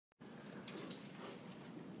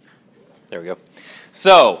There we go.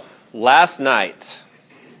 So, last night,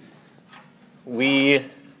 we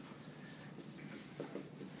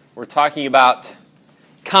were talking about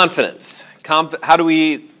confidence. How do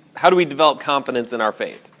we develop confidence in our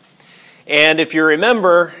faith? And if you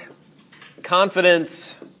remember,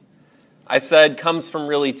 confidence, I said, comes from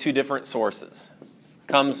really two different sources.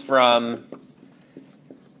 Comes from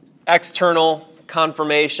external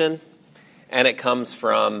confirmation, and it comes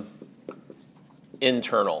from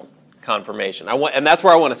internal confirmation. And that's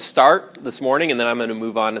where I want to start this morning, and then I'm going to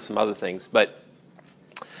move on to some other things. But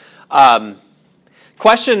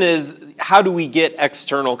question is, how do we get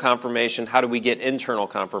external confirmation? How do we get internal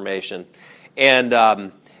confirmation? And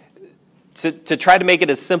to try to make it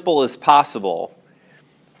as simple as possible,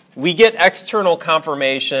 we get external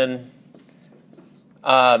confirmation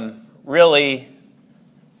really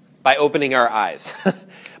by opening our eyes,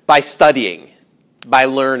 by studying, by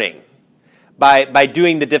learning, by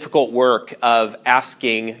doing the difficult work of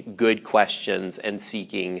asking good questions and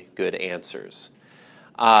seeking good answers.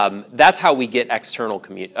 That's how we get external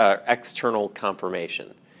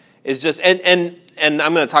confirmation. Is just and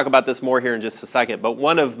I'm going to talk about this more here in just a second. But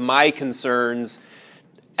one of my concerns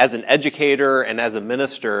as an educator and as a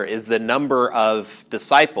minister is the number of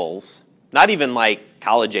disciples, not even like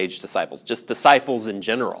college-age disciples, just disciples in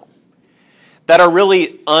general, that are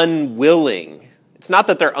really unwilling. It's not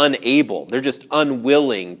that they're unable, they're just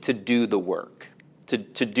unwilling to do the work, to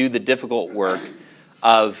do the difficult work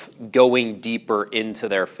of going deeper into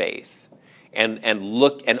their faith and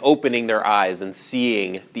opening their eyes and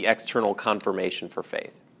seeing the external confirmation for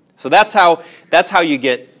faith. So that's how you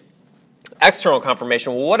get external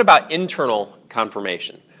confirmation. Well, what about internal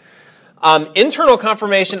confirmation? Internal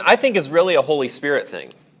confirmation, I think, is really a Holy Spirit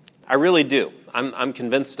thing. I really do. I'm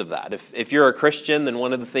convinced of that. If you're a Christian, then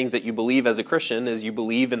one of the things that you believe as a Christian is you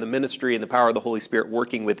believe in the ministry and the power of the Holy Spirit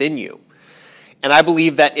working within you. And I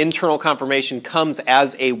believe that internal confirmation comes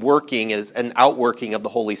as an outworking of the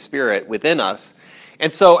Holy Spirit within us.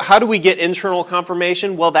 And so how do we get internal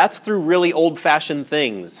confirmation? Well, that's through really old-fashioned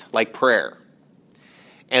things like prayer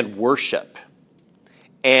and worship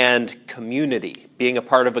and community, being a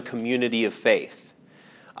part of a community of faith.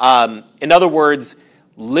 In other words,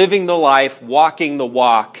 living the life, walking the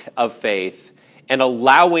walk of faith, and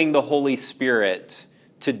allowing the Holy Spirit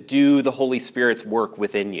to do the Holy Spirit's work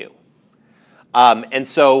within you. And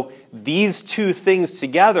so these two things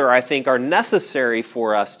together, I think, are necessary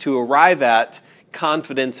for us to arrive at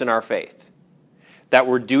confidence in our faith. That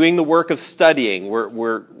we're doing the work of studying,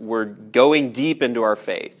 we're going deep into our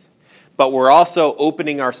faith. But we're also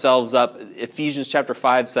opening ourselves up. Ephesians chapter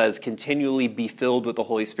 5 says, continually be filled with the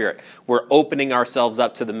Holy Spirit. We're opening ourselves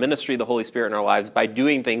up to the ministry of the Holy Spirit in our lives by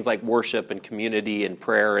doing things like worship and community and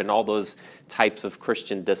prayer and all those types of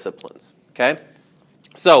Christian disciplines. Okay?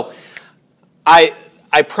 So, I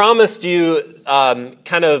promised you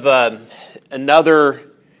another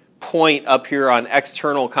point up here on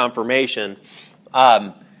external confirmation.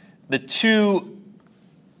 The two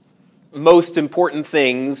most important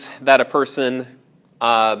things that a person,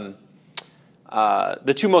 the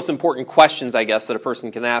two most important questions, I guess, that a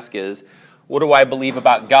person can ask is, what do I believe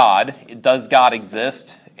about God? Does God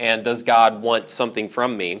exist? And does God want something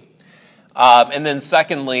from me? And then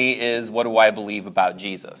secondly is, what do I believe about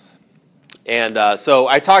Jesus? And so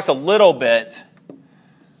I talked a little bit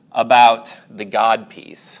about the God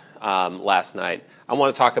piece last night. I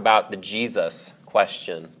want to talk about the Jesus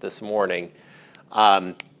question this morning.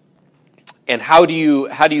 And how do you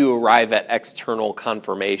arrive at external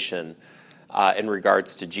confirmation in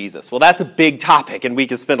regards to Jesus? Well, that's a big topic, and we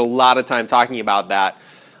could spend a lot of time talking about that.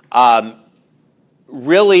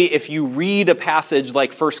 Really, if you read a passage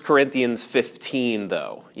like 1 Corinthians 15,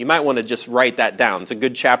 though, you might want to just write that down. It's a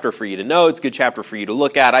good chapter for you to know. It's a good chapter for you to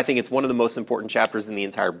look at. I think it's one of the most important chapters in the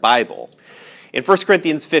entire Bible. In 1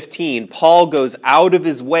 Corinthians 15, Paul goes out of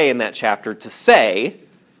his way in that chapter to say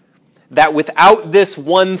that without this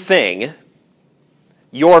one thing,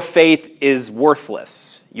 your faith is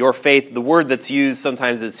worthless. Your faith, the word that's used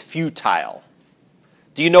sometimes is futile.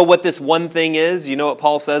 Do you know what this one thing is? You know what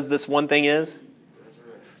Paul says this one thing is?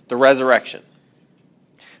 The resurrection.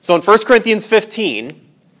 So in 1 Corinthians 15,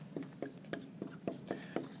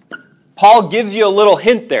 Paul gives you a little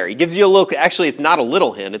hint there. He gives you actually it's not a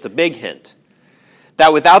little hint, it's a big hint.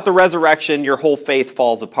 That without the resurrection, your whole faith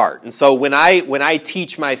falls apart. And so when I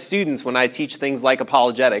teach my students, when I teach things like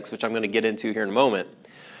apologetics, which I'm going to get into here in a moment,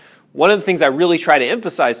 one of the things I really try to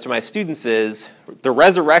emphasize to my students is the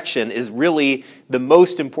resurrection is really the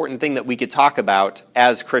most important thing that we could talk about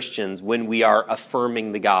as Christians when we are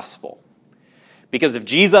affirming the gospel. Because if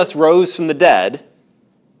Jesus rose from the dead,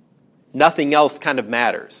 nothing else kind of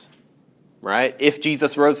matters. right? If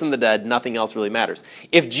Jesus rose from the dead, nothing else really matters.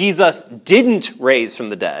 If Jesus didn't raise from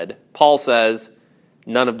the dead, Paul says,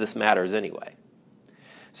 none of this matters anyway.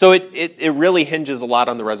 So it really hinges a lot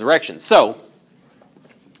on the resurrection. So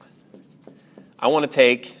I want to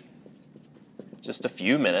take just a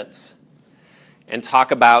few minutes and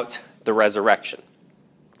talk about the resurrection.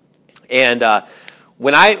 And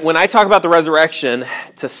when I talk about the resurrection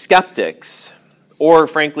to skeptics, or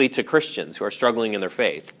frankly to Christians who are struggling in their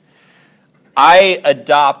faith, I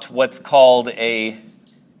adopt what's called a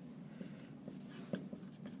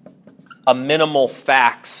minimal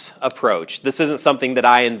facts approach. This isn't something that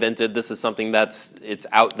I invented. This is something it's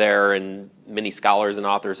out there, and many scholars and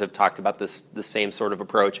authors have talked about the same sort of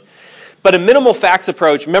approach. But a minimal facts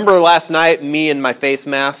approach, remember last night, me and my face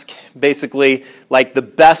mask, basically, like the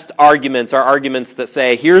best arguments are arguments that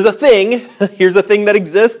say, here's a thing that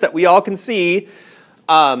exists that we all can see.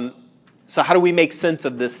 So how do we make sense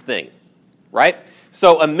of this thing, right?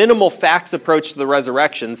 So a minimal facts approach to the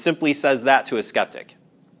resurrection simply says that to a skeptic.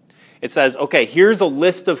 It says, okay, here's a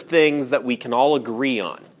list of things that we can all agree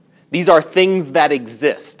on. These are things that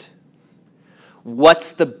exist.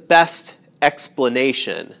 What's the best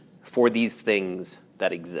explanation for these things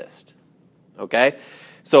that exist? Okay?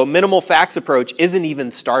 So a minimal facts approach isn't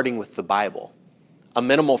even starting with the Bible. A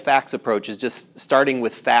minimal facts approach is just starting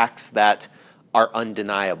with facts that are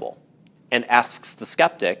undeniable and asks the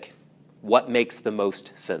skeptic what makes the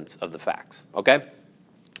most sense of the facts. Okay?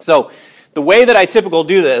 So the way that I typically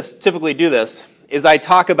do this is I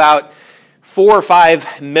talk about 4 or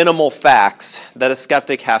 5 minimal facts that a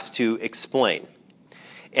skeptic has to explain.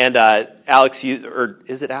 And Alex,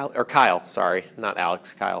 or Kyle? Sorry, not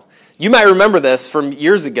Alex, Kyle. You might remember this from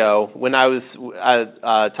years ago when I was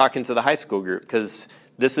talking to the high school group, because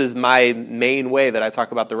this is my main way that I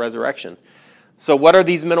talk about the resurrection. So what are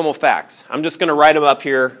these minimal facts? I'm just going to write them up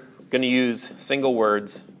here. I'm going to use single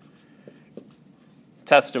words.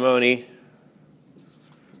 Testimony,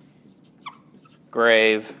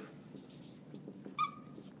 grave,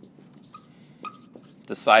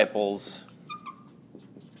 disciples,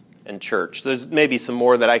 and church. There's maybe some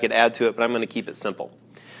more that I could add to it, but I'm going to keep it simple.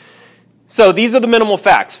 So these are the minimal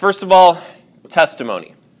facts. First of all,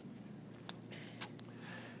 testimony.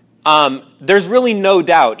 There's really no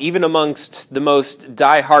doubt, even amongst the most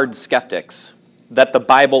diehard skeptics, that the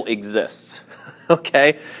Bible exists.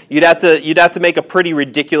 Okay? You'd have to make a pretty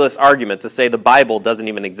ridiculous argument to say the Bible doesn't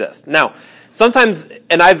even exist. Now, sometimes,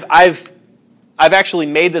 and I've actually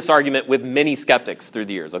made this argument with many skeptics through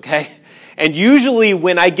the years, okay? And usually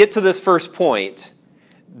when I get to this first point,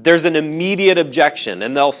 there's an immediate objection,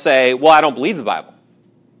 and they'll say, well, I don't believe the Bible.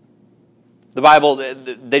 The Bible,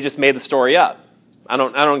 they just made the story up. I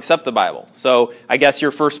don't accept the Bible. So I guess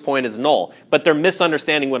your first point is null. But they're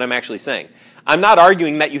misunderstanding what I'm actually saying. I'm not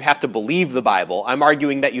arguing that you have to believe the Bible. I'm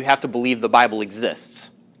arguing that you have to believe the Bible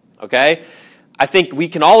exists. Okay? I think we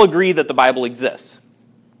can all agree that the Bible exists.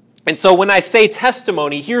 And so when I say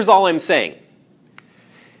testimony, here's all I'm saying.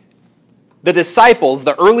 The disciples,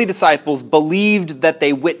 the early disciples, believed that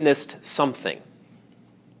they witnessed something.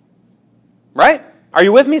 Right? Are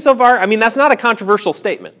you with me so far? I mean, that's not a controversial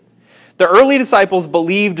statement. The early disciples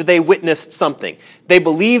believed they witnessed something. They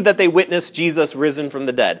believed that they witnessed Jesus risen from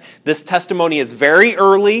the dead. This testimony is very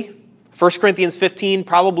early. 1 Corinthians 15,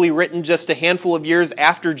 probably written just a handful of years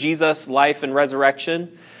after Jesus' life and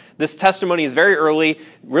resurrection. This testimony is very early.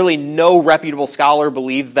 Really, no reputable scholar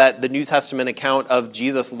believes that the New Testament account of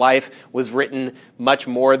Jesus' life was written much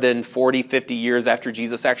more than 40, 50 years after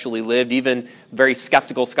Jesus actually lived. Even very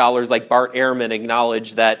skeptical scholars like Bart Ehrman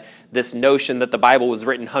acknowledge that this notion that the Bible was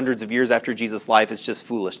written hundreds of years after Jesus' life is just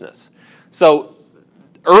foolishness. So,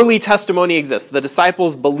 early testimony exists. The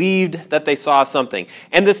disciples believed that they saw something.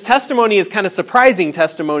 And this testimony is kind of surprising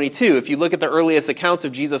testimony too. If you look at the earliest accounts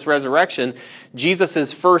of Jesus' resurrection, Jesus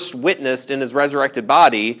is first witnessed in his resurrected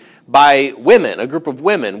body by women, a group of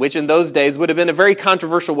women, which in those days would have been a very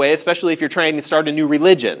controversial way, especially if you're trying to start a new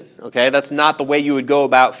religion. Okay, that's not the way you would go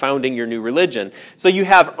about founding your new religion. So you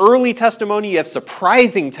have early testimony, you have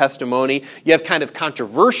surprising testimony, you have kind of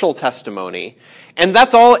controversial testimony. And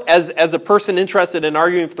that's all, as a person interested in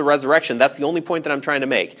arguing for the resurrection, that's the only point that I'm trying to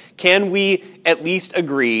make. Can we at least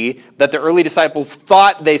agree that the early disciples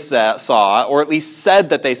thought they saw, or at least said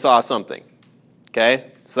that they saw something?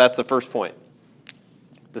 Okay, so that's the first point.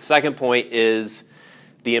 The second point is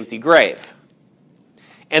the empty grave.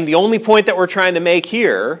 And the only point that we're trying to make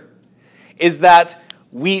here is that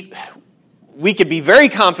we could be very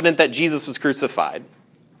confident that Jesus was crucified.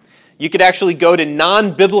 You could actually go to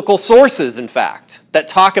non-biblical sources, in fact, that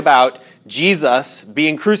talk about Jesus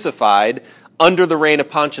being crucified under the reign of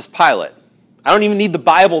Pontius Pilate. I don't even need the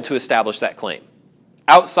Bible to establish that claim.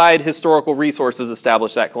 Outside historical resources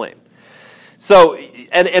establish that claim. So,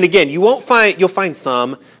 and again, you'll find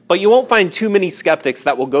some, but you won't find too many skeptics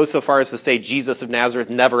that will go so far as to say Jesus of Nazareth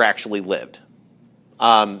never actually lived.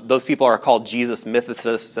 Those people are called Jesus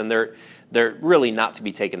mythicists, and they're really not to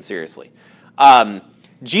be taken seriously.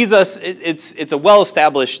 Jesus, it's a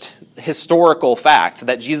well-established historical fact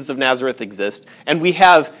that Jesus of Nazareth exists, and we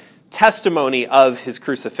have testimony of his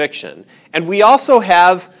crucifixion. And we also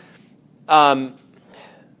have,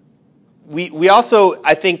 we also,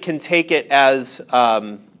 I think, can take it as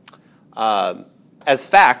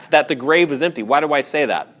fact that the grave was empty. Why do I say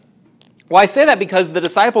that? Well, I say that because the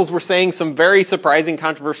disciples were saying some very surprising,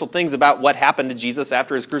 controversial things about what happened to Jesus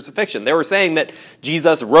after his crucifixion. They were saying that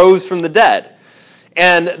Jesus rose from the dead.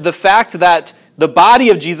 And the fact that the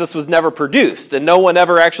body of Jesus was never produced, and no one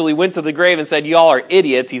ever actually went to the grave and said, y'all are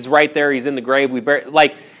idiots, he's right there, he's in the grave,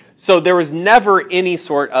 so there was never any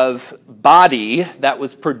sort of body that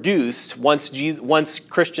was produced once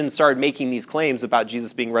Christians started making these claims about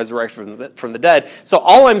Jesus being resurrected from the dead. So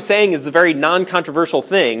all I'm saying is the very non-controversial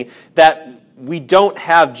thing that we don't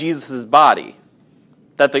have Jesus' body,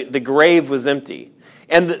 that the grave was empty.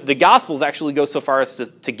 And the Gospels actually go so far as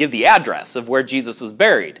to give the address of where Jesus was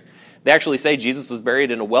buried. They actually say Jesus was buried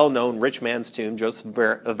in a well-known rich man's tomb, Joseph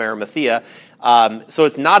of Arimathea. So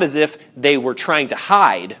it's not as if they were trying to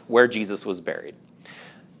hide where Jesus was buried.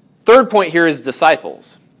 Third point here is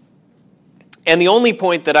disciples. And the only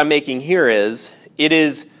point that I'm making here is, it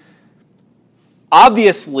is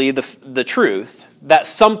obviously the truth that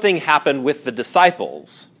something happened with the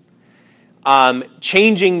disciples,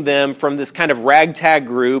 changing them from this kind of ragtag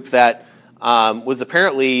group that was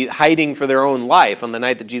apparently hiding for their own life on the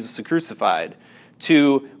night that Jesus was crucified,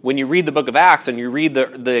 to when you read the book of Acts and you read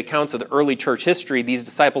the accounts of the early church history, these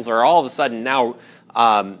disciples are all of a sudden now,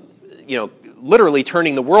 literally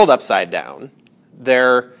turning the world upside down.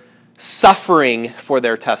 They're suffering for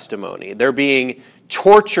their testimony. They're being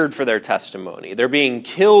tortured for their testimony. They're being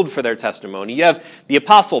killed for their testimony. You have the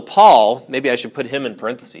Apostle Paul, maybe I should put him in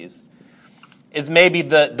parentheses, is maybe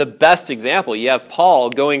the best example. You have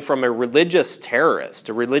Paul going from a religious terrorist,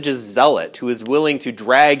 a religious zealot who is willing to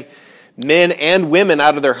drag men and women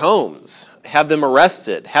out of their homes, have them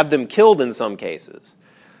arrested, have them killed in some cases,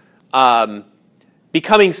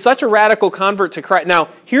 becoming such a radical convert to Christ. Now,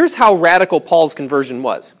 here's how radical Paul's conversion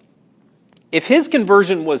was. If his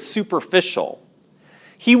conversion was superficial,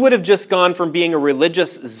 he would have just gone from being a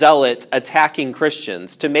religious zealot attacking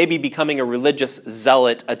Christians to maybe becoming a religious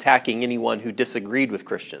zealot attacking anyone who disagreed with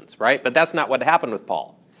Christians, right? But that's not what happened with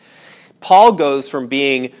Paul. Paul goes from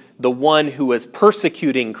being the one who was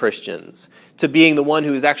persecuting Christians to being the one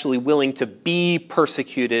who is actually willing to be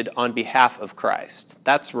persecuted on behalf of Christ.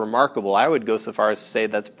 That's remarkable. I would go so far as to say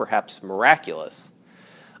that's perhaps miraculous.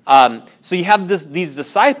 So you have these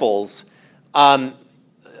disciples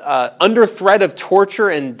under threat of torture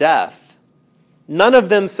and death. None of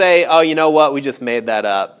them say, oh, you know what, we just made that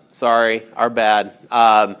up. Sorry, our bad.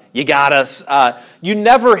 You got us. You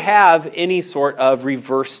never have any sort of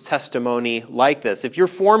reverse testimony like this. If you're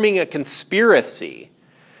forming a conspiracy,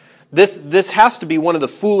 this has to be one of the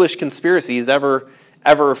foolish conspiracies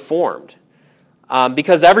ever formed.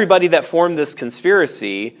 Because everybody that formed this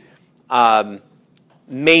conspiracy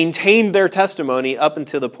maintained their testimony up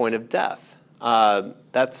until the point of death.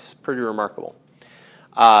 That's pretty remarkable.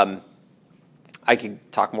 I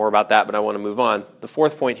could talk more about that, but I want to move on. The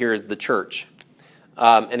fourth point here is the church.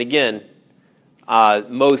 And again,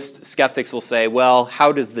 most skeptics will say, well,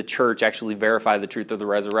 how does the church actually verify the truth of the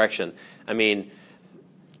resurrection? I mean,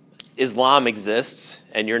 Islam exists,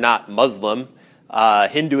 and you're not Muslim.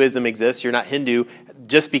 Hinduism exists, you're not Hindu.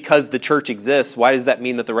 Just because the church exists, why does that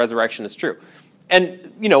mean that the resurrection is true?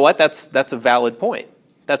 And you know what? That's a valid point.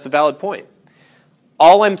 That's a valid point.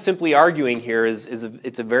 All I'm simply arguing here is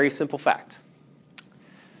it's a very simple fact.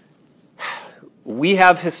 We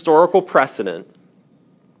have historical precedent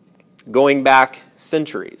going back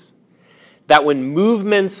centuries that when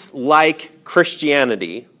movements like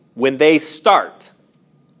Christianity, when they start,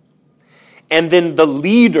 and then the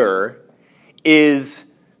leader is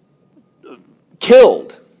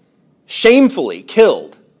killed, shamefully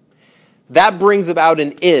killed, that brings about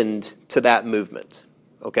an end to that movement,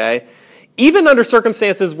 okay? Even under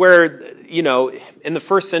circumstances where, in the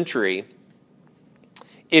first century,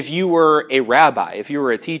 if you were a rabbi, if you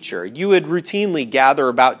were a teacher, you would routinely gather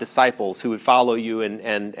about disciples who would follow you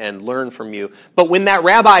and learn from you. But when that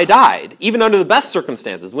rabbi died, even under the best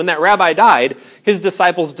circumstances, when that rabbi died, his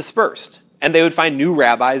disciples dispersed. And they would find new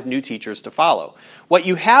rabbis, new teachers to follow. What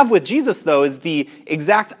you have with Jesus, though, is the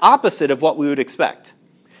exact opposite of what we would expect.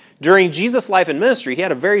 During Jesus' life and ministry, he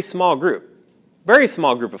had a very small group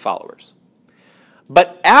of followers.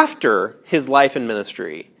 But after his life and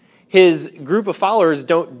ministry, his group of followers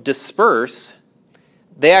don't disperse.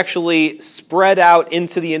 They actually spread out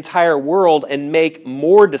into the entire world and make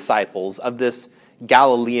more disciples of this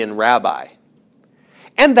Galilean rabbi.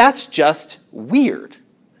 And that's just weird.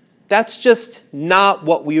 That's just not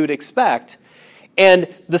what we would expect.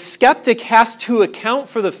 And the skeptic has to account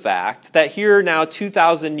for the fact that here now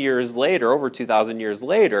 2,000 years later, over 2,000 years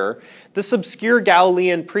later, this obscure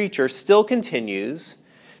Galilean preacher still continues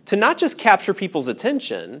to not just capture people's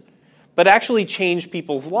attention, but actually change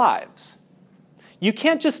people's lives. You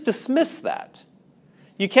can't just dismiss that.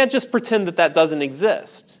 You can't just pretend that that doesn't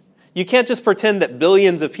exist. You can't just pretend that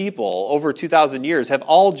billions of people over 2,000 years have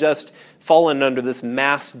all just fallen under this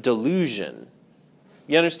mass delusion.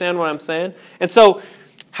 You understand what I'm saying? And so,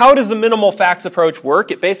 how does a minimal facts approach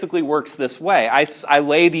work? It basically works this way. I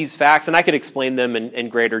lay these facts, and I could explain them in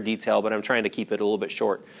greater detail, but I'm trying to keep it a little bit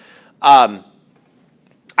short. I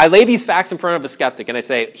lay these facts in front of a skeptic, and I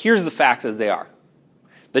say, here's the facts as they are.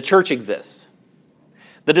 The church exists.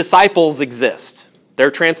 The disciples exist.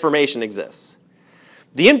 Their transformation exists.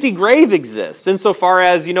 The empty grave exists, insofar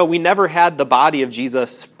as, we never had the body of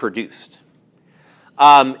Jesus produced.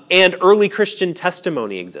 And early Christian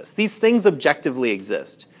testimony exists. These things objectively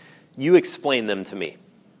exist. You explain them to me.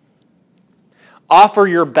 Offer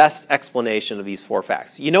your best explanation of these 4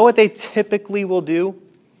 facts. You know what they typically will do?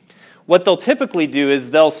 What they'll typically do is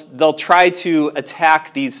they'll try to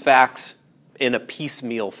attack these facts in a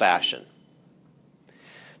piecemeal fashion.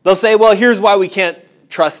 They'll say, well, here's why we can't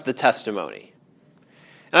trust the testimony.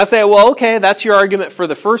 And I say, well, okay, that's your argument for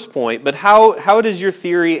the first point, but how does your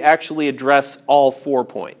theory actually address all 4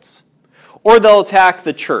 points? Or they'll attack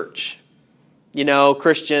the church.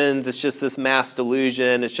 Christians, it's just this mass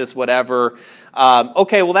delusion, it's just whatever.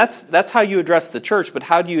 Okay, well, that's how you address the church, but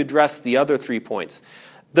how do you address the other 3 points?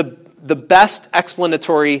 The best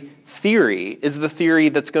explanatory theory is the theory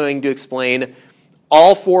that's going to explain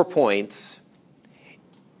all 4 points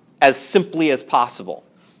as simply as possible.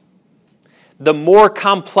 The more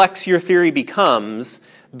complex your theory becomes,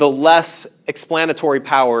 the less explanatory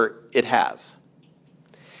power it has.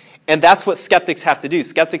 And that's what skeptics have to do.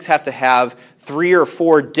 Skeptics have to have 3 or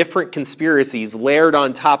 4 different conspiracies layered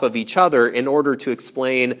on top of each other in order to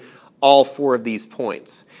explain all 4 of these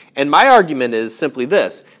points. And my argument is simply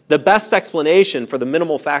this. The best explanation for the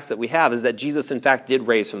minimal facts that we have is that Jesus, in fact, did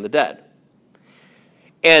raise from the dead.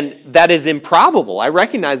 And that is improbable. I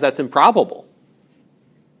recognize that's improbable.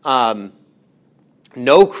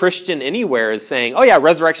 No Christian anywhere is saying, oh yeah,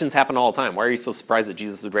 resurrections happen all the time. Why are you so surprised that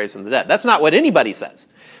Jesus was raised from the dead? That's not what anybody says.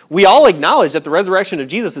 We all acknowledge that the resurrection of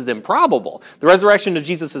Jesus is improbable. The resurrection of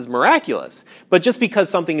Jesus is miraculous. But just because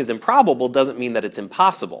something is improbable doesn't mean that it's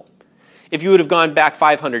impossible. If you would have gone back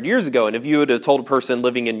 500 years ago, and if you would have told a person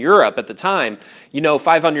living in Europe at the time,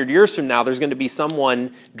 500 years from now, there's going to be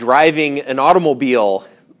someone driving an automobile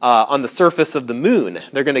on the surface of the moon.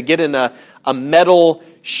 They're going to get in a metal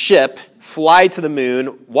ship, fly to the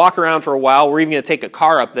moon, walk around for a while. We're even going to take a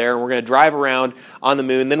car up there, and we're going to drive around on the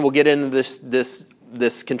moon. Then we'll get into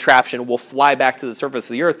this contraption. We'll fly back to the surface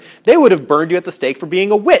of the earth. They would have burned you at the stake for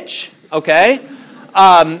being a witch, okay?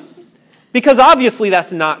 Because obviously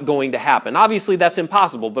that's not going to happen. Obviously that's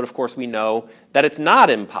impossible, but of course we know that it's not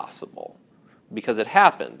impossible because it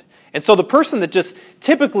happened. And so the person that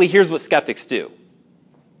typically, here's what skeptics do.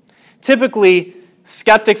 Typically,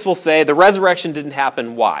 skeptics will say the resurrection didn't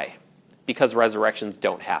happen. Why? Because resurrections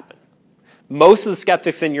don't happen. Most of the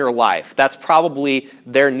skeptics in your life, that's probably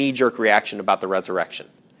their knee-jerk reaction about the resurrection.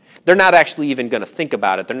 They're not actually even going to think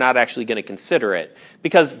about it. They're not actually going to consider it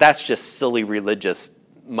because that's just silly religious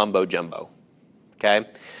mumbo-jumbo. Okay?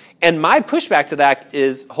 And my pushback to that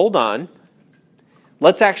is, hold on,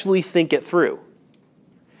 let's actually think it through.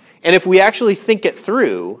 And if we actually think it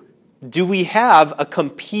through, do we have a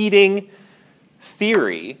competing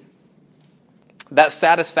theory that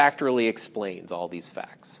satisfactorily explains all these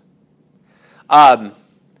facts? I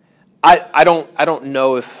don't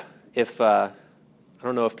know if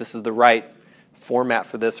this is the right format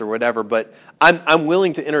for this or whatever, but I'm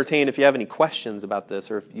willing to entertain if you have any questions about this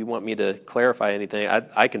or if you want me to clarify anything.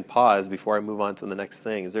 I can pause before I move on to the next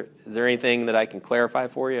thing. Is there anything that I can clarify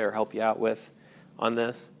for you or help you out with on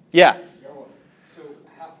this? Yeah. So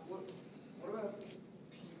what about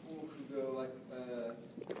people who go like,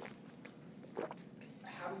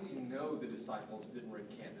 how do we know the disciples didn't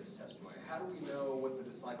recant this testimony? How do we know what the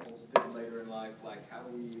disciples did later in life? Like, how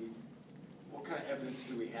do we what kind of evidence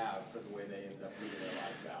do we have for the way they ended up living their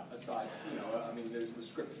lives out? Aside, I mean, there's the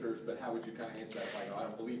scriptures, but how would you kind of answer that? Like, I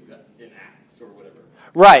don't believe that in Acts or whatever.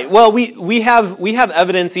 Right. Well, we have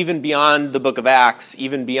evidence even beyond the book of Acts,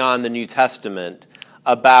 even beyond the New Testament,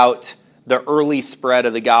 about the early spread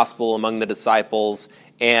of the gospel among the disciples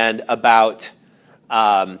and about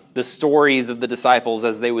the stories of the disciples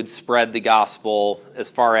as they would spread the gospel as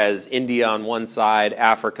far as India on one side,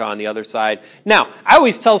 Africa on the other side. Now, I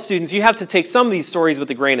always tell students you have to take some of these stories with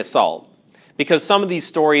a grain of salt because some of these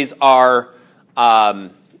stories are,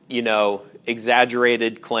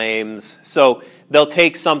 exaggerated claims. So they'll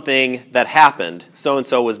take something that happened,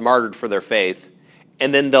 so-and-so was martyred for their faith,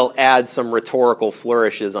 and then they'll add some rhetorical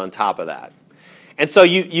flourishes on top of that. And so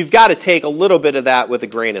you've got to take a little bit of that with a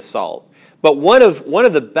grain of salt. But one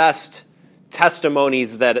of the best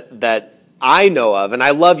testimonies that I know of, and I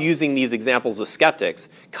love using these examples with skeptics,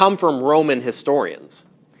 come from Roman historians.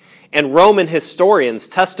 And Roman historians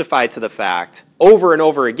testify to the fact, over and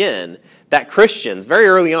over again, that Christians, very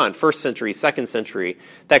early on, 1st century, 2nd century,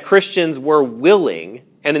 that Christians were willing,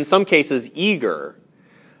 and in some cases eager,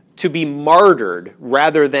 to be martyred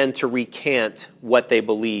rather than to recant what they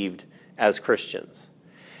believed as Christians.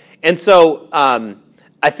 And so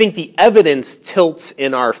I think the evidence tilts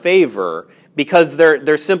in our favor because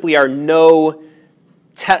there simply are no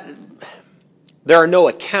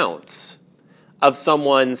accounts of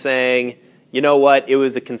someone saying, you know what, it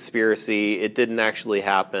was a conspiracy, it didn't actually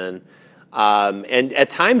happen. And at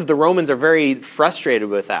times the Romans are very frustrated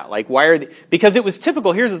with that. Like, because it was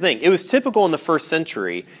typical, here's the thing, it was typical in the 1st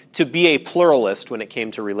century to be a pluralist when it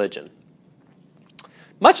came to religion.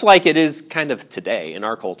 Much like it is kind of today in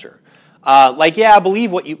our culture.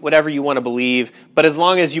 Believe whatever you want to believe, but as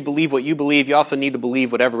long as you believe what you believe, you also need to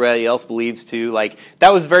believe what everybody else believes too. Like,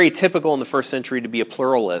 that was very typical in the 1st century to be a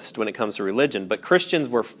pluralist when it comes to religion. But Christians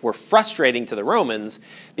were frustrating to the Romans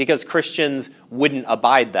because Christians wouldn't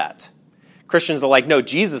abide that. Christians are like, no,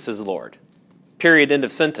 Jesus is Lord. Period, end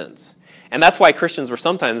of sentence. And that's why Christians were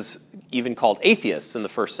sometimes even called atheists in the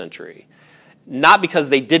 1st century. Not because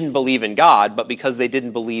they didn't believe in God, but because they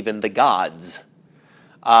didn't believe in the gods.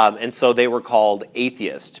 And so they were called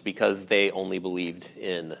atheists because they only believed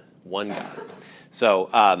in one God. So,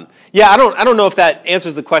 I don't know if that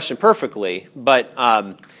answers the question perfectly, but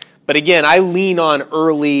again, I lean on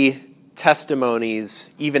early testimonies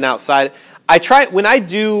even outside. When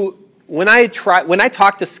I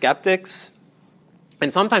talk to skeptics,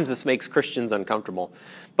 and sometimes this makes Christians uncomfortable,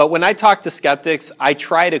 but when I talk to skeptics, I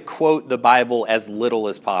try to quote the Bible as little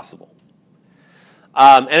as possible.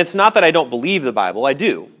 And it's not that I don't believe the Bible, I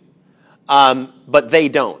do, but they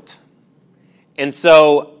don't. And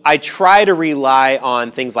so I try to rely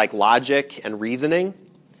on things like logic and reasoning,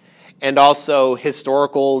 and also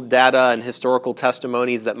historical data and historical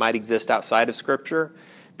testimonies that might exist outside of Scripture.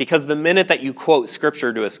 Because the minute that you quote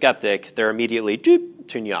Scripture to a skeptic, they're immediately,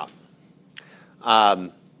 tune you out.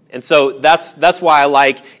 And so that's why I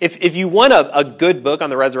like, if you want a good book on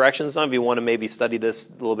the resurrection, some of you want to maybe study this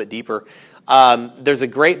a little bit deeper, there's a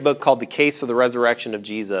great book called The Case of the Resurrection of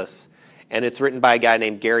Jesus, and it's written by a guy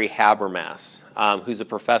named Gary Habermas, who's a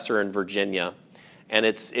professor in Virginia. And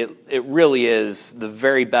it really is the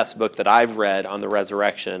very best book that I've read on the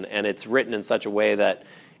resurrection, and it's written in such a way that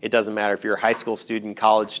it doesn't matter if you're a high school student,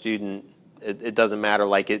 college student, it doesn't matter.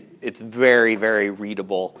 Like it's very, very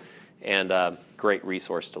readable and a great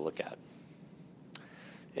resource to look at.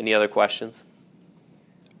 Any other questions?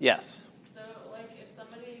 Yes. So, like, if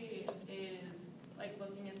somebody is, like,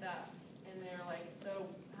 looking at that and they're like, so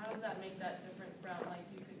how does that make that different from, like,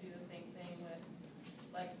 you could do the same thing with,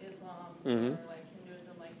 like, Islam or, like,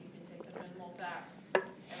 Hinduism, like, you can take the minimal facts and,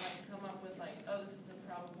 like, come up with, like, oh, this is a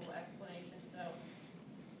probable explanation, so.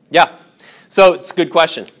 Yeah. So it's a good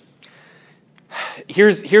question.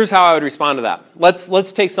 Here's how I would respond to that.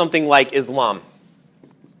 Let's take something like Islam.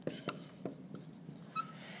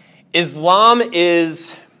 Islam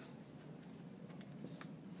is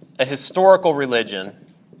a historical religion,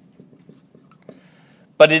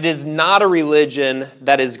 but it is not a religion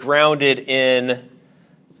that is grounded in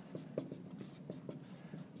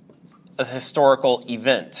a historical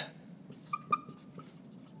event.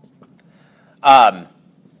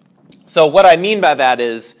 So what I mean by that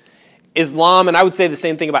is Islam, and I would say the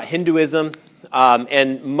same thing about Hinduism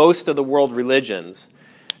and most of the world religions,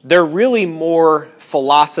 they're really more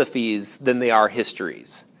philosophies than they are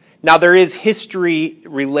histories. Now, there is history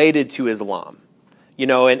related to Islam,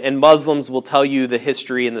 and Muslims will tell you the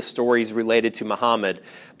history and the stories related to Muhammad.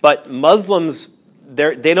 But Muslims,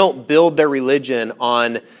 they don't build their religion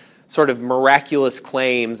on sort of miraculous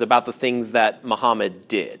claims about the things that Muhammad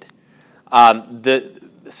did.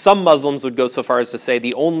 some Muslims would go so far as to say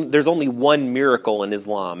there's only one miracle in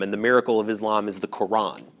Islam, and the miracle of Islam is the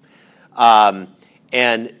Quran.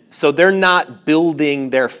 And so they're not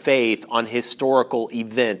building their faith on historical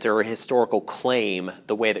event or a historical claim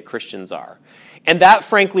the way that Christians are. And that,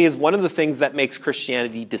 frankly, is one of the things that makes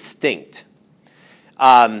Christianity distinct.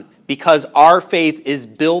 Because our faith is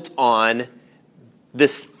built on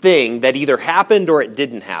this thing that either happened or it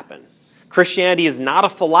didn't happen. Christianity is not a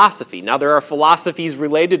philosophy. Now, there are philosophies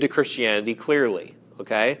related to Christianity, clearly,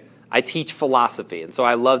 okay? I teach philosophy, and so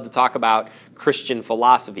I love to talk about Christian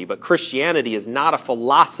philosophy. But Christianity is not a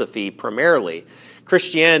philosophy primarily.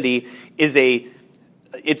 Christianity is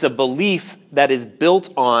it's a belief that is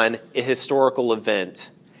built on a historical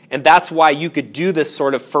event. And that's why you could do this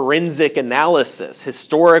sort of forensic analysis,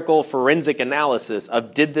 historical forensic analysis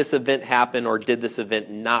of did this event happen or did this event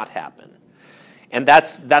not happen. And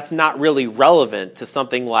that's not really relevant to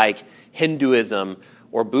something like Hinduism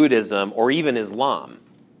or Buddhism or even Islam.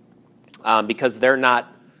 Because they're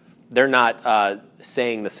not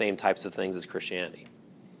saying the same types of things as Christianity.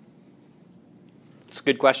 It's a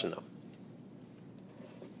good question, though.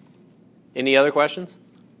 Any other questions?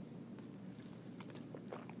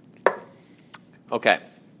 Okay. I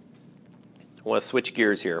want to switch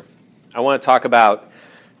gears here. I want to talk about,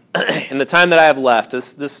 in the time that I have left,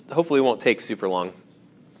 this hopefully won't take super long.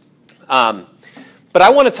 But I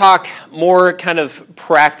want to talk more kind of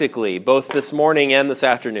practically, both this morning and this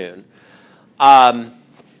afternoon. And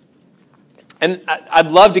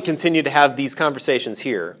I'd love to continue to have these conversations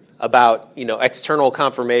here about, external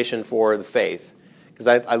confirmation for the faith, because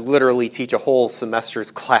I literally teach a whole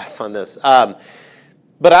semester's class on this.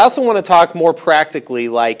 But I also want to talk more practically,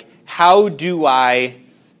 like how do I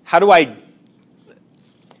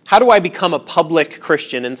become a public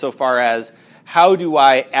Christian insofar as how do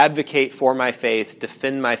I advocate for my faith,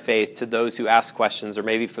 defend my faith to those who ask questions, or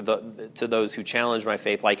maybe to those who challenge my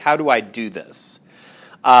faith? Like, how do I do this?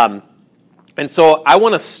 And so I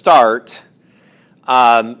want to start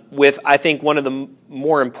with, I think, one of the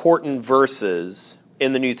more important verses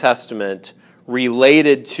in the New Testament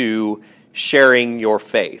related to sharing your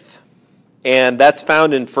faith. And that's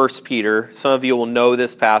found in 1 Peter. Some of you will know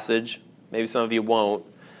this passage. Maybe some of you won't.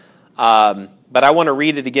 But I want to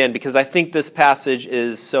read it again because I think this passage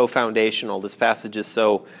is so foundational. This passage is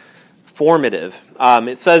so formative.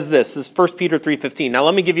 It says this is 1 Peter 3:15. Now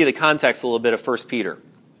let me give you the context a little bit of 1 Peter.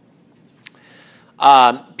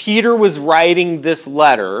 Peter was writing this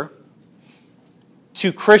letter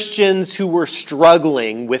to Christians who were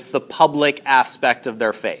struggling with the public aspect of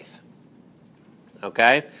their faith.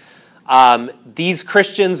 Okay? These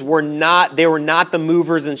Christians were not the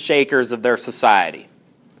movers and shakers of their society.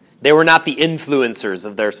 They were not the influencers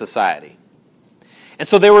of their society. And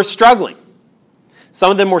so they were struggling.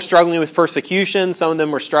 Some of them were struggling with persecution. Some of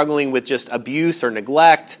them were struggling with just abuse or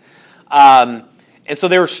neglect. And so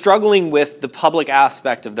they were struggling with the public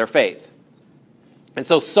aspect of their faith. And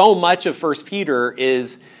so much of 1 Peter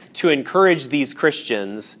is to encourage these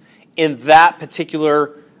Christians in that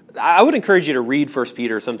particular. I would encourage you to read 1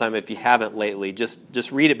 Peter sometime if you haven't lately.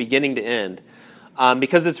 Just read it beginning to end.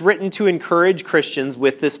 Because it's written to encourage Christians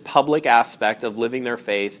with this public aspect of living their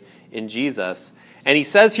faith in Jesus. And he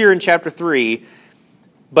says here in chapter 3,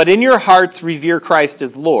 "But in your hearts revere Christ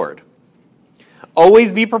as Lord.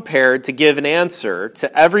 Always be prepared to give an answer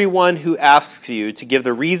to everyone who asks you to give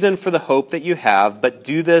the reason for the hope that you have, but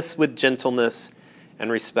do this with gentleness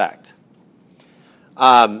and respect."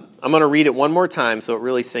 I'm going to read it one more time so it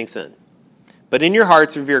really sinks in. "But in your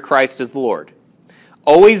hearts revere Christ as Lord.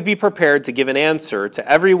 Always be prepared to give an answer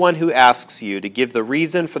to everyone who asks you to give the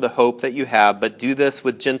reason for the hope that you have, but do this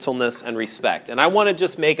with gentleness and respect." And I want to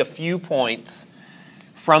just make a few points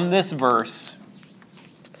from this verse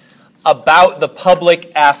about the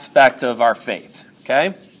public aspect of our faith,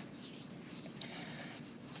 okay?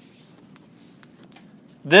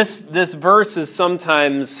 This verse is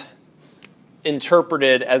sometimes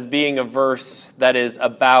interpreted as being a verse that is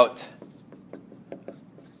about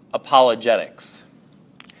apologetics.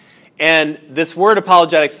 And this word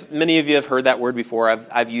apologetics, many of you have heard that word before.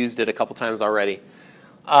 I've used it a couple times already.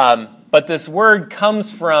 But this word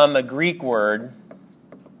comes from a Greek word.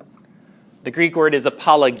 The Greek word is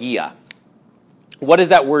apologia. What does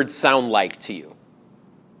that word sound like to you?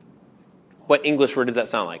 What English word does that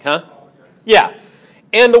sound like, huh? Yeah.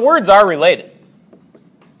 And the words are related.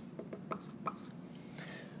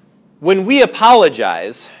 When we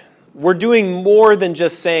apologize, we're doing more than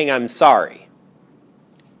just saying, "I'm sorry."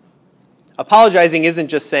 Apologizing isn't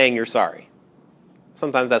just saying you're sorry.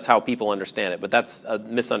 Sometimes that's how people understand it, but that's a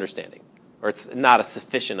misunderstanding, or it's not a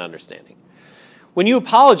sufficient understanding. When you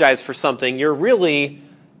apologize for something, you're really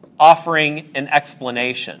offering an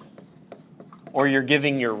explanation, or you're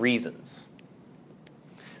giving your reasons.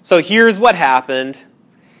 So here's what happened.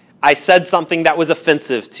 I said something that was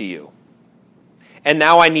offensive to you, and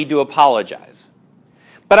now I need to apologize.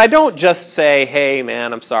 But I don't just say, hey,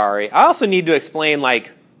 man, I'm sorry. I also need to explain,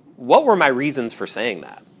 like, what were my reasons for saying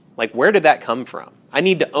that? Like, where did that come from? I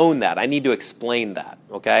need to own that. I need to explain that,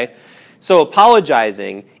 okay? So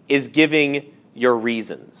apologizing is giving your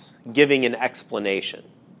reasons, giving an explanation.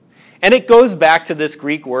 And it goes back to this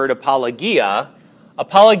Greek word apologia.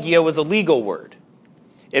 Apologia was a legal word.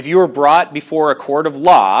 If you were brought before a court of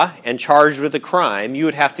law and charged with a crime, you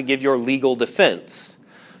would have to give your legal defense,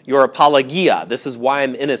 your apologia. This is why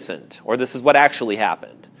I'm innocent, or this is what actually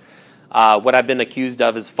happened. What I've been accused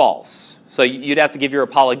of is false. So you'd have to give your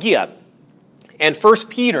apologia. And 1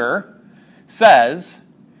 Peter says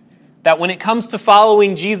that when it comes to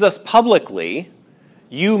following Jesus publicly,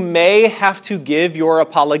 you may have to give your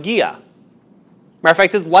apologia. Matter of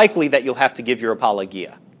fact, it's likely that you'll have to give your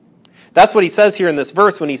apologia. That's what he says here in this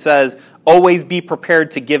verse when he says, always be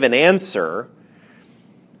prepared to give an answer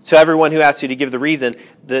to everyone who asks you to give the reason.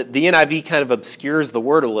 The NIV kind of obscures the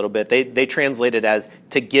word a little bit. They translate it as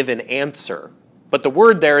to give an answer. But the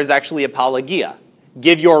word there is actually apologia.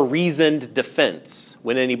 Give your reasoned defense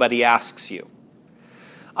when anybody asks you.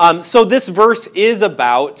 So this verse is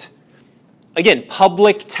about, again,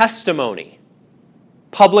 public testimony,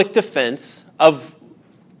 public defense of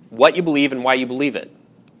what you believe and why you believe it.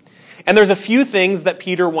 And there's a few things that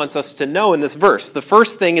Peter wants us to know in this verse. The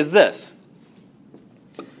first thing is this.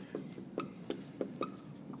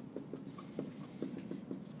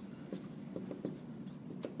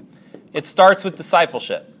 It starts with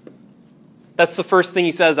discipleship. That's the first thing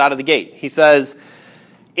he says out of the gate. He says,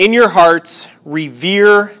 in your hearts,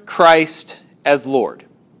 revere Christ as Lord.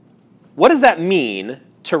 What does that mean,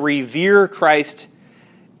 to revere Christ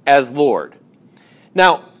as Lord?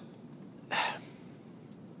 Now,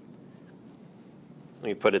 let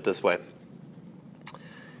me put it this way.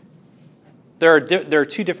 There are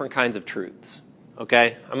two different kinds of truths,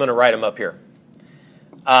 okay? I'm going to write them up here.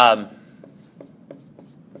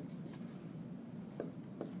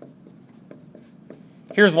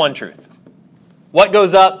 Here's one truth. What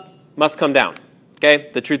goes up must come down, okay?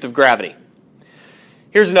 The truth of gravity.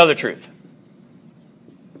 Here's another truth.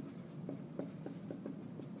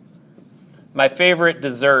 My favorite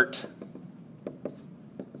dessert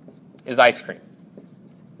is ice cream.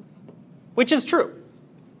 Which is true.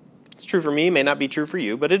 It's true for me, may not be true for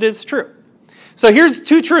you, but it is true. So here's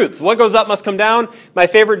two truths. What goes up must come down. My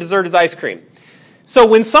favorite dessert is ice cream. So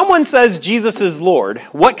when someone says Jesus is Lord,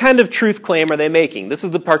 what kind of truth claim are they making? This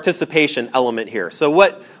is the participation element here. So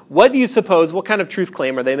what do you suppose, what kind of truth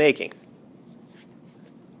claim are they making?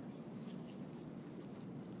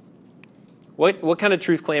 What kind of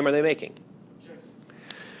truth claim are they making?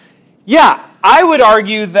 Yeah, I would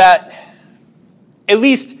argue that, at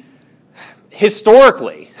least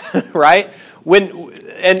historically, right?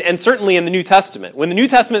 And certainly in the New Testament, when the New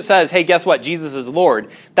Testament says, "Hey, guess what? Jesus is Lord,"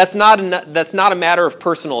 that's not a matter of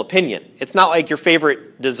personal opinion. It's not like your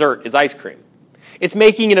favorite dessert is ice cream. It's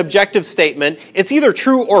making an objective statement. It's either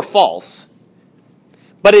true or false,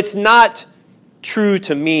 but it's not true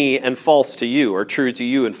to me and false to you, or true to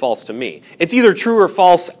you and false to me. It's either true or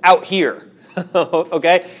false out here.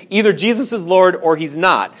 Okay? Either Jesus is Lord or he's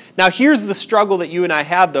not. Now, here's the struggle that you and I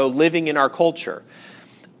have, though, living in our culture.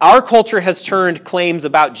 Our culture has turned claims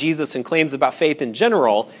about Jesus and claims about faith in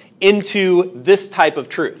general into this type of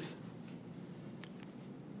truth.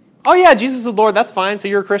 Oh yeah, Jesus is Lord, that's fine. So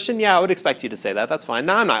you're a Christian? Yeah, I would expect you to say that. That's fine.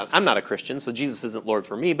 No, I'm not a Christian, so Jesus isn't Lord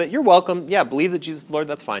for me, but you're welcome. Yeah, believe that Jesus is Lord,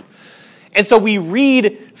 that's fine. And so we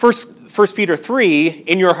read 1 Peter 3,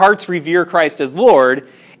 in your hearts revere Christ as Lord,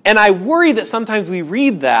 and I worry that sometimes we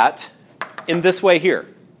read that in this way here.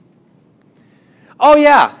 Oh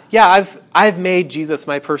yeah, I've made Jesus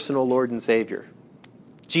my personal Lord and Savior.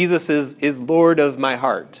 Jesus is Lord of my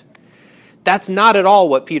heart. That's not at all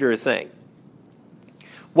what Peter is saying.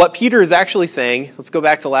 What Peter is actually saying, let's go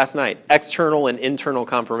back to last night, external and internal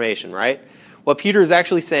confirmation, right? What Peter is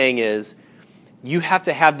actually saying is, you have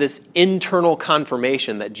to have this internal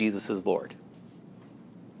confirmation that Jesus is Lord.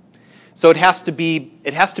 So it has to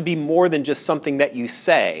be more than just something that you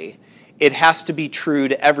say. It has to be true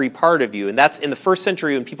to every part of you. And that's in the first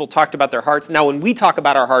century when people talked about their hearts. Now, when we talk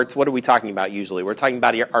about our hearts, what are we talking about usually? We're talking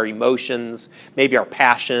about our emotions, maybe our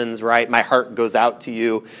passions, right? My heart goes out to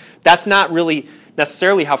you. That's not really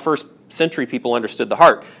necessarily how first century people understood the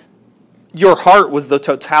heart. Your heart was the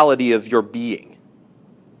totality of your being.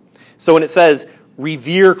 So when it says,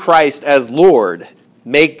 revere Christ as Lord,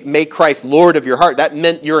 Make Christ Lord of your heart. That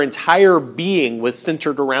meant your entire being was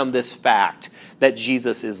centered around this fact that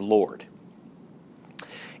Jesus is Lord.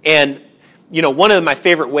 And, one of my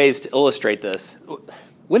favorite ways to illustrate this,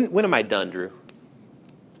 when am I done, Drew?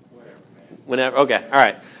 Whenever, okay, all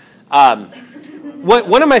right.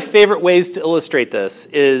 One of my favorite ways to illustrate this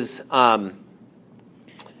is, my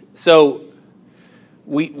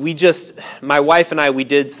wife and I, we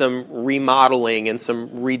did some remodeling and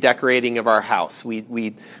some redecorating of our house.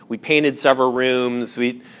 We painted several rooms.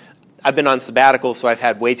 I've been on sabbatical, so I've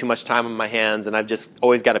had way too much time on my hands, and I've just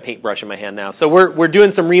always got a paintbrush in my hand now. So we're doing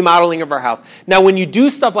some remodeling of our house. Now, when you do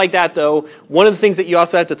stuff like that, though, one of the things that you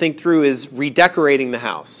also have to think through is redecorating the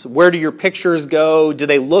house. Where do your pictures go? Do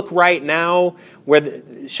they look right now?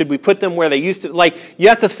 Should we put them where they used to? Like, you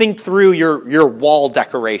have to think through your wall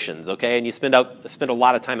decorations, okay? And you spend a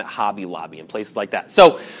lot of time at Hobby Lobby and places like that.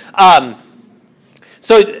 So,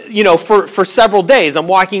 for several days, I'm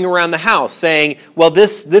walking around the house saying, well,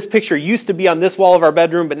 this picture used to be on this wall of our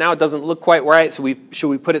bedroom, but now it doesn't look quite right, so should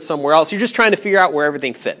we put it somewhere else? You're just trying to figure out where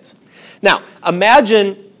everything fits. Now,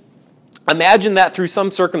 imagine that through some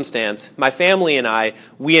circumstance, my family and I,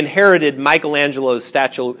 we inherited Michelangelo's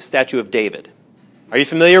statue of David. Are you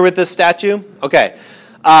familiar with this statue? Okay.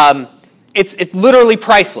 It's literally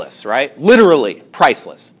priceless, right? Literally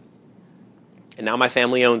priceless. And now my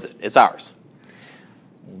family owns it. It's ours.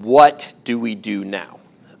 What do we do now?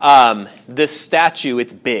 This statue,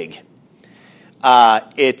 it's big.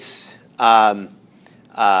 It's kind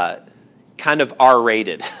of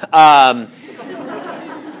R-rated.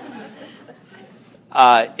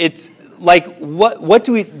 It's like, what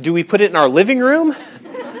do we put it in our living room?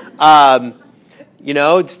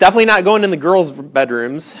 It's definitely not going in the girls'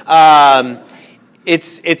 bedrooms.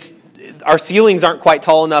 It's our ceilings aren't quite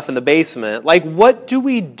tall enough in the basement. Like, what do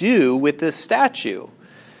we do with this statue?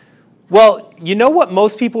 Well, you know what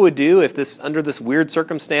most people would do if under this weird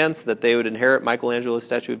circumstance that they would inherit Michelangelo's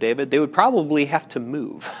statue of David? They would probably have to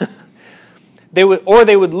move. They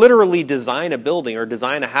would literally design a building or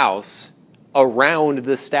design a house around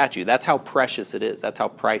this statue. That's how precious it is. That's how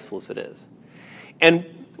priceless it is. And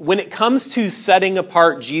when it comes to setting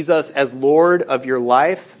apart Jesus as Lord of your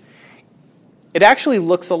life, it actually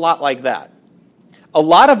looks a lot like that. A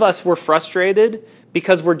lot of us were frustrated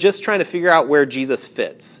because we're just trying to figure out where Jesus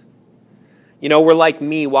fits. We're like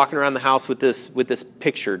me walking around the house with this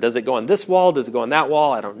picture. Does it go on this wall? Does it go on that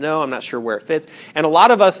wall? I don't know. I'm not sure where it fits. And a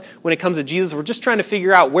lot of us, when it comes to Jesus, we're just trying to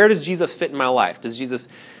figure out, where does Jesus fit in my life? Does he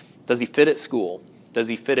fit at school? Does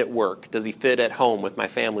he fit at work? Does he fit at home with my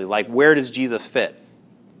family? Like, where does Jesus fit?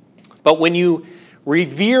 But when you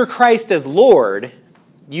revere Christ as Lord,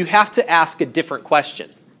 you have to ask a different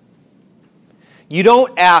question. You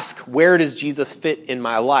don't ask, where does Jesus fit in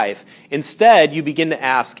my life? Instead, you begin to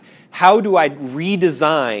ask, how do I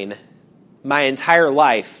redesign my entire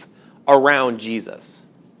life around Jesus?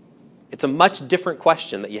 It's a much different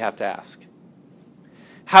question that you have to ask.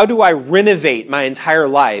 How do I renovate my entire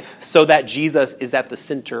life so that Jesus is at the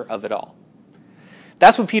center of it all?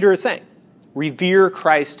 That's what Peter is saying. Revere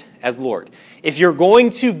Christ as Lord. If you're going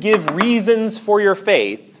to give reasons for your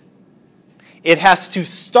faith, it has to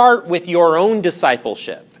start with your own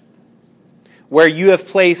discipleship, where you have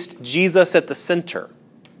placed Jesus at the center.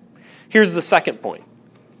 Here's the second point.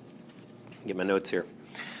 Get my notes here.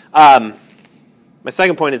 My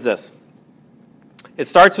second point is this. It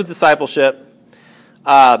starts with discipleship.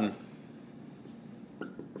 This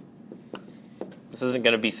isn't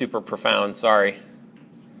going to be super profound, sorry.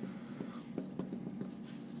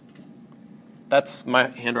 My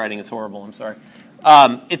handwriting is horrible, I'm sorry.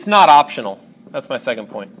 It's not optional. That's my second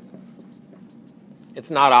point.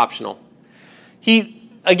 It's not optional.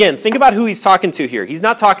 Again, think about who he's talking to here. He's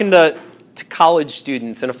not talking to college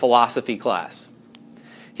students in a philosophy class.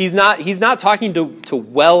 He's not talking to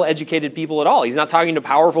well-educated people at all. He's not talking to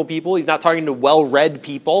powerful people. He's not talking to well-read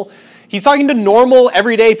people. He's talking to normal,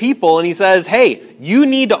 everyday people, and he says, hey, you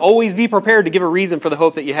need to always be prepared to give a reason for the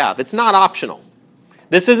hope that you have. It's not optional.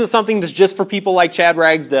 This isn't something that's just for people like Chad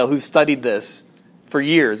Ragsdale who've studied this for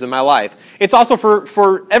years in my life. It's also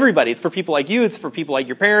for everybody. It's for people like you. It's for people like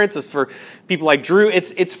your parents. It's for people like Drew.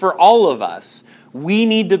 It's for all of us. We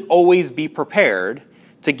need to always be prepared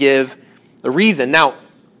to give the reason. Now,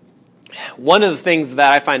 one of the things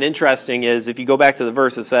that I find interesting is, if you go back to the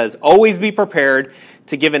verse, it says, always be prepared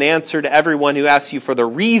to give an answer to everyone who asks you for the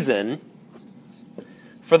reason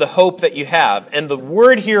for the hope that you have. And the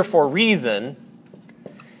word here for reason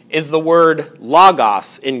is the word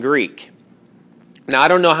logos in Greek. Now, I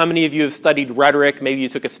don't know how many of you have studied rhetoric. Maybe you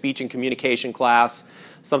took a speech and communication class,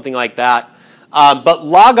 something like that. But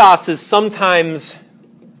logos is sometimes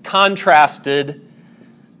contrasted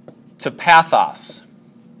to pathos.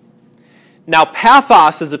 Now,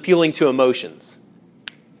 pathos is appealing to emotions.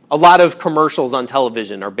 A lot of commercials on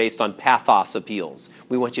television are based on pathos appeals.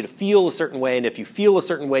 We want you to feel a certain way, and if you feel a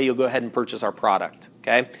certain way, you'll go ahead and purchase our product.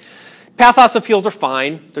 Okay? Pathos appeals are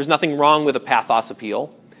fine. There's nothing wrong with a pathos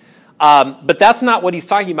appeal. But that's not what he's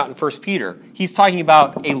talking about in 1 Peter. He's talking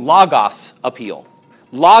about a logos appeal.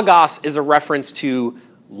 Logos is a reference to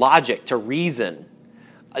logic, to reason.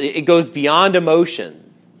 It goes beyond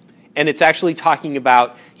emotion. And it's actually talking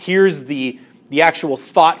about, here's the actual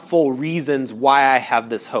thoughtful reasons why I have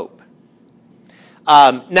this hope.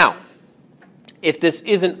 Now, if this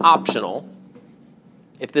isn't optional,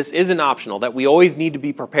 that we always need to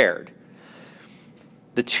be prepared,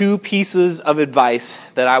 the two pieces of advice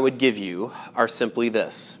that I would give you are simply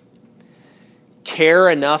this. Care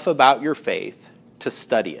enough about your faith to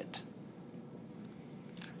study it.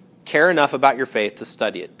 Care enough about your faith to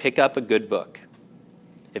study it. Pick up a good book.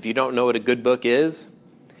 If you don't know what a good book is,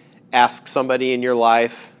 ask somebody in your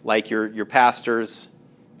life, like your pastors,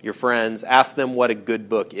 your friends, ask them what a good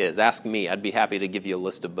book is. Ask me. I'd be happy to give you a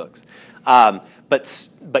list of books.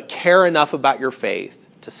 But care enough about your faith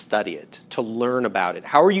to study it, to learn about it.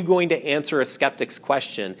 How are you going to answer a skeptic's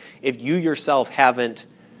question if you yourself haven't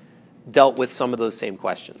dealt with some of those same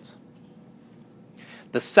questions?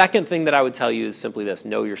 The second thing that I would tell you is simply this: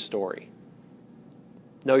 know your story.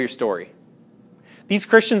 Know your story. These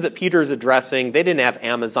Christians that Peter is addressing, they didn't have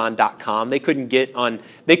Amazon.com. They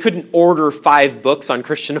couldn't order 5 books on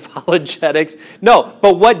Christian apologetics. No,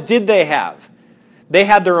 but what did they have? They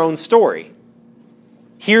had their own story.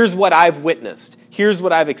 Here's what I've witnessed. Here's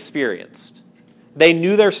what I've experienced. They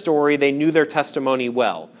knew their story. They knew their testimony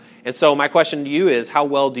well. And so my question to you is, how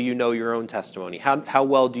well do you know your own testimony? How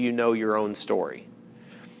well do you know your own story?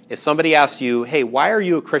 If somebody asks you, hey, why are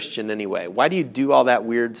you a Christian anyway? Why do you do all that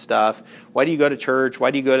weird stuff? Why do you go to church?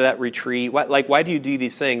 Why do you go to that retreat? Why do you do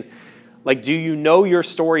these things? Do you know your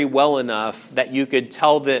story well enough that you could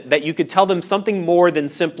tell them something more than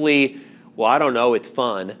simply, well, I don't know, it's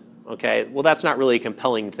fun. Okay, well, that's not really a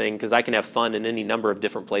compelling thing because I can have fun in any number of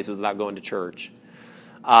different places without going to church.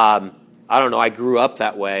 I don't know, I grew up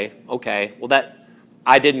that way. Okay, well,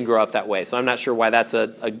 I didn't grow up that way, so I'm not sure why that's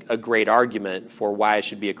a great argument for why I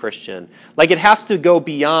should be a Christian. It has to go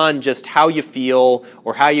beyond just how you feel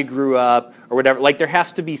or how you grew up or whatever. There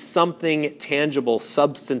has to be something tangible,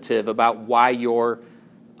 substantive about why you're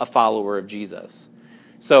a follower of Jesus.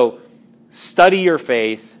 So study your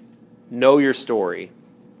faith, know your story.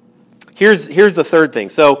 Here's the third thing.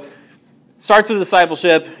 So starts with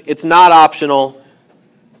discipleship. It's not optional.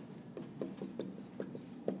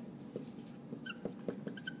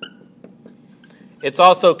 It's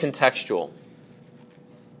also contextual.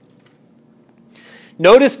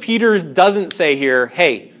 Notice Peter doesn't say here,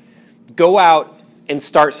 hey, go out and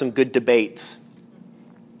start some good debates.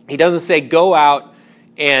 He doesn't say go out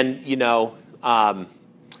and,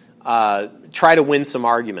 try to win some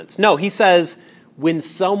arguments. No, he says when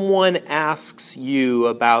someone asks you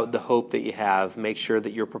about the hope that you have, make sure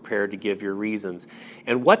that you're prepared to give your reasons.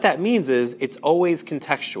 And what that means is it's always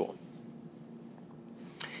contextual.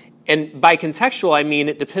 And by contextual, I mean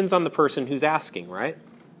it depends on the person who's asking, right?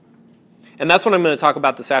 And that's what I'm going to talk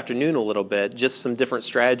about this afternoon a little bit, just some different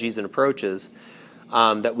strategies and approaches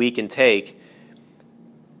that we can take.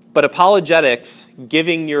 But apologetics,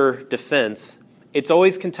 giving your defense, it's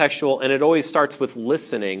always contextual, and it always starts with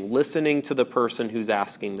listening to the person who's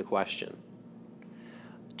asking the question.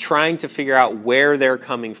 Trying to figure out where they're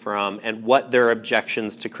coming from and what their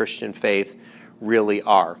objections to Christian faith really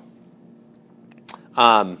are.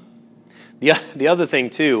 The other thing,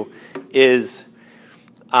 too, is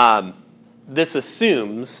this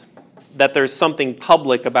assumes that there's something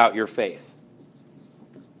public about your faith.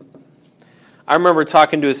 I remember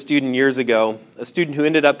talking to a student years ago, a student who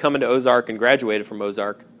ended up coming to Ozark and graduated from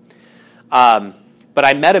Ozark. But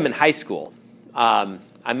I met him in high school.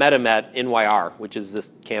 I met him at NYR, which is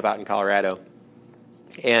this camp out in Colorado.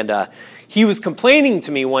 And he was complaining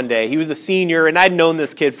to me one day. He was a senior, and I'd known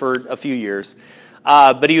this kid for a few years.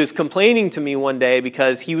 But he was complaining to me one day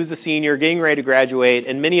because he was a senior getting ready to graduate,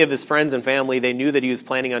 and many of his friends and family, they knew that he was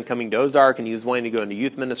planning on coming to Ozark, and he was wanting to go into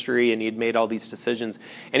youth ministry, and he had made all these decisions.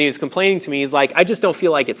 And he was complaining to me. He's like, I just don't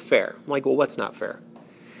feel like it's fair. I'm like, well, what's not fair?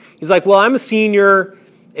 He's like, well, I'm a senior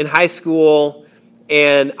in high school,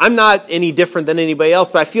 and I'm not any different than anybody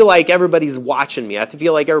else, but I feel like everybody's watching me. I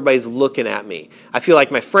feel like everybody's looking at me. I feel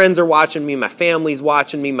like my friends are watching me, my family's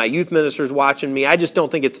watching me, my youth minister's watching me. I just don't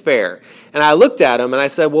think it's fair. And I looked at him and I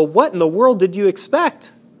said, well, what in the world did you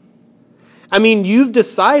expect? I mean, you've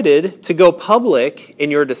decided to go public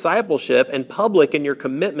in your discipleship and public in your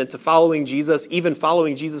commitment to following Jesus, even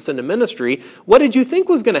following Jesus into ministry. What did you think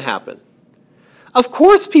was going to happen? Of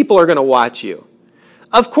course people are going to watch you.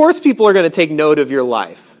 Of course people are going to take note of your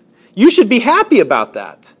life. You should be happy about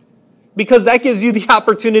that because that gives you the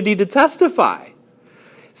opportunity to testify.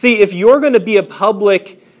 See, if you're going to be a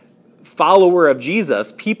public follower of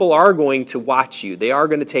Jesus, people are going to watch you. They are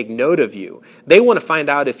going to take note of you. They want to find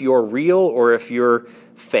out if you're real or if you're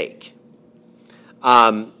fake.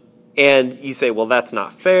 And you say, well, that's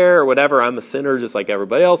not fair or whatever. I'm a sinner just like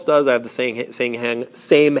everybody else does. I have the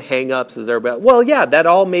same hang-ups as everybody else. Well, yeah, that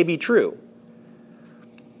all may be true.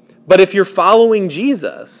 But if you're following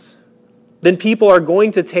Jesus, then people are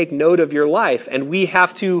going to take note of your life. And we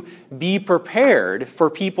have to be prepared for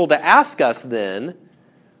people to ask us then,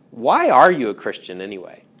 why are you a Christian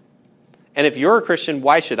anyway? And if you're a Christian,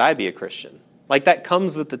 why should I be a Christian? Like that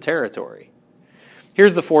comes with the territory.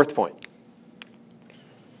 Here's the fourth point.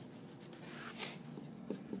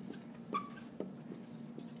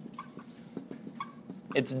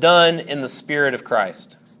 It's done in the Spirit of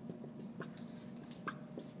Christ.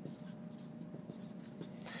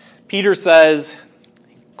 Peter says,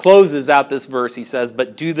 closes out this verse, he says,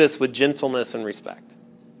 but do this with gentleness and respect.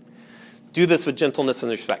 Do this with gentleness and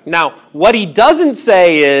respect. Now, what he doesn't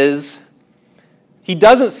say is, he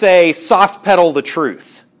doesn't say soft pedal the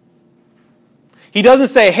truth. He doesn't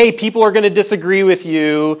say, hey, people are going to disagree with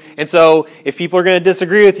you, and so if people are going to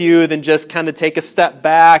disagree with you, then just kind of take a step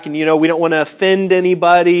back, and we don't want to offend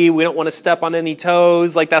anybody, we don't want to step on any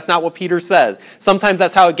toes. Like, that's not what Peter says. Sometimes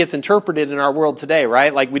that's how it gets interpreted in our world today,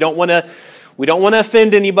 right? Like, we don't want to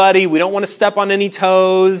offend anybody, we don't want to step on any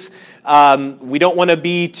toes, we don't want to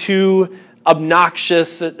be too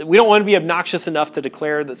obnoxious, we don't want to be obnoxious enough to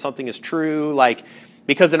declare that something is true,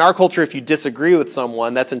 because in our culture, if you disagree with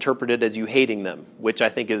someone, that's interpreted as you hating them, which I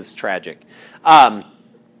think is tragic. But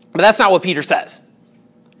that's not what Peter says.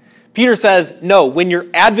 Peter says, no, when you're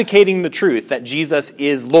advocating the truth that Jesus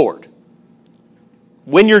is Lord,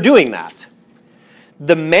 when you're doing that,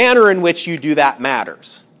 the manner in which you do that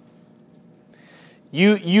matters.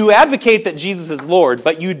 You advocate that Jesus is Lord,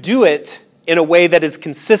 but you do it in a way that is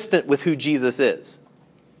consistent with who Jesus is.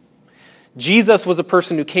 Jesus was a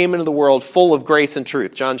person who came into the world full of grace and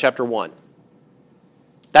truth, John chapter 1.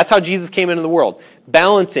 That's how Jesus came into the world,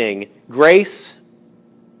 balancing grace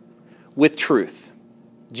with truth.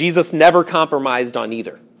 Jesus never compromised on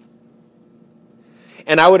either.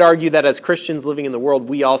 And I would argue that as Christians living in the world,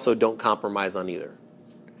 we also don't compromise on either.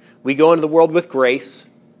 We go into the world with grace,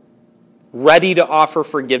 ready to offer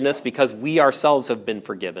forgiveness because we ourselves have been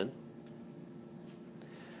forgiven.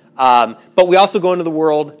 But we also go into the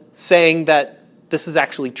world saying that this is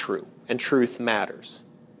actually true, and truth matters.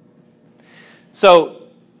 So,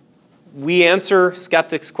 we answer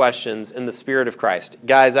skeptics' questions in the Spirit of Christ.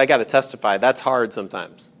 Guys, I got to testify, that's hard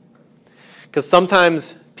sometimes. Because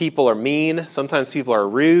sometimes people are mean, sometimes people are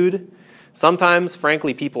rude, sometimes,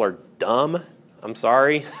 frankly, people are dumb. I'm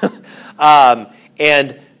sorry.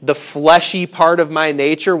 And the fleshy part of my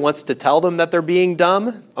nature wants to tell them that they're being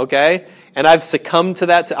dumb, okay? And I've succumbed to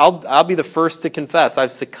that. I'll be the first to confess.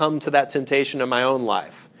 I've succumbed to that temptation in my own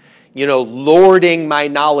life. Lording my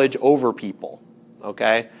knowledge over people.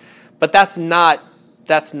 Okay? But that's not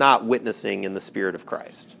witnessing in the Spirit of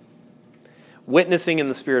Christ. Witnessing in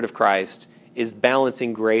the Spirit of Christ is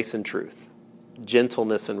balancing grace and truth,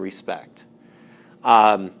 gentleness and respect.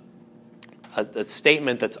 A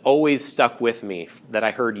statement that's always stuck with me that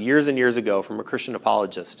I heard years and years ago from a Christian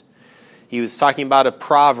apologist. He was talking about a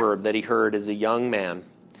proverb that he heard as a young man.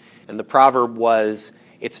 And the proverb was,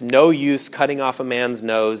 it's no use cutting off a man's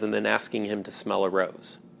nose and then asking him to smell a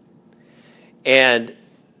rose. And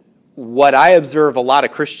what I observe a lot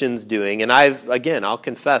of Christians doing, and I'll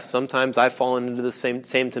confess, sometimes I've fallen into the same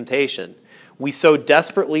temptation. We so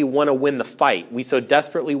desperately want to win the fight. We so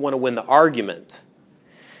desperately want to win the argument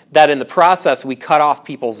that in the process we cut off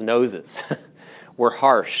people's noses. We're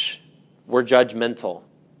harsh. We're judgmental.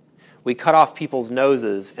 We cut off people's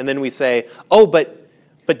noses, and then we say, oh, but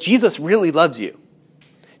Jesus really loves you.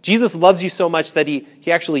 Jesus loves you so much that he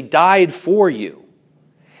actually died for you.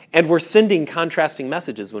 And we're sending contrasting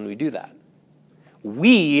messages when we do that.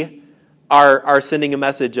 We are sending a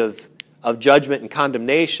message of judgment and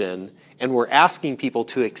condemnation, and we're asking people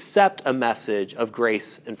to accept a message of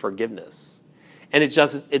grace and forgiveness. And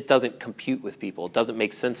it doesn't compute with people. It doesn't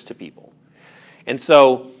make sense to people. And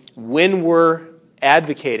so when we're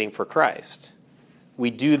advocating for Christ,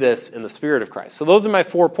 we do this in the Spirit of Christ. So those are my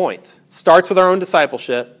 4 points. Starts with our own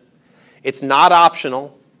discipleship. It's not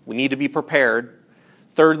optional. We need to be prepared.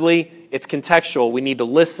 Thirdly, it's contextual. We need to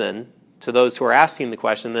listen. to those who are asking the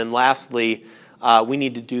question. Then lastly, we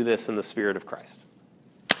need to do this in the Spirit of Christ.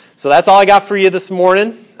 So that's all I got for you this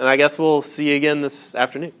morning, and I guess we'll see you again this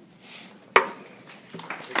afternoon.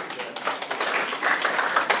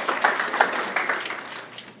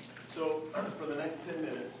 So for the next 10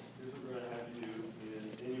 minutes, here's what we're going to have you do is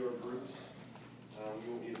in your groups,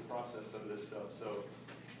 you will need to process some of this stuff. So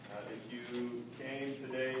if you came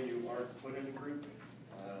today and you aren't put in a group,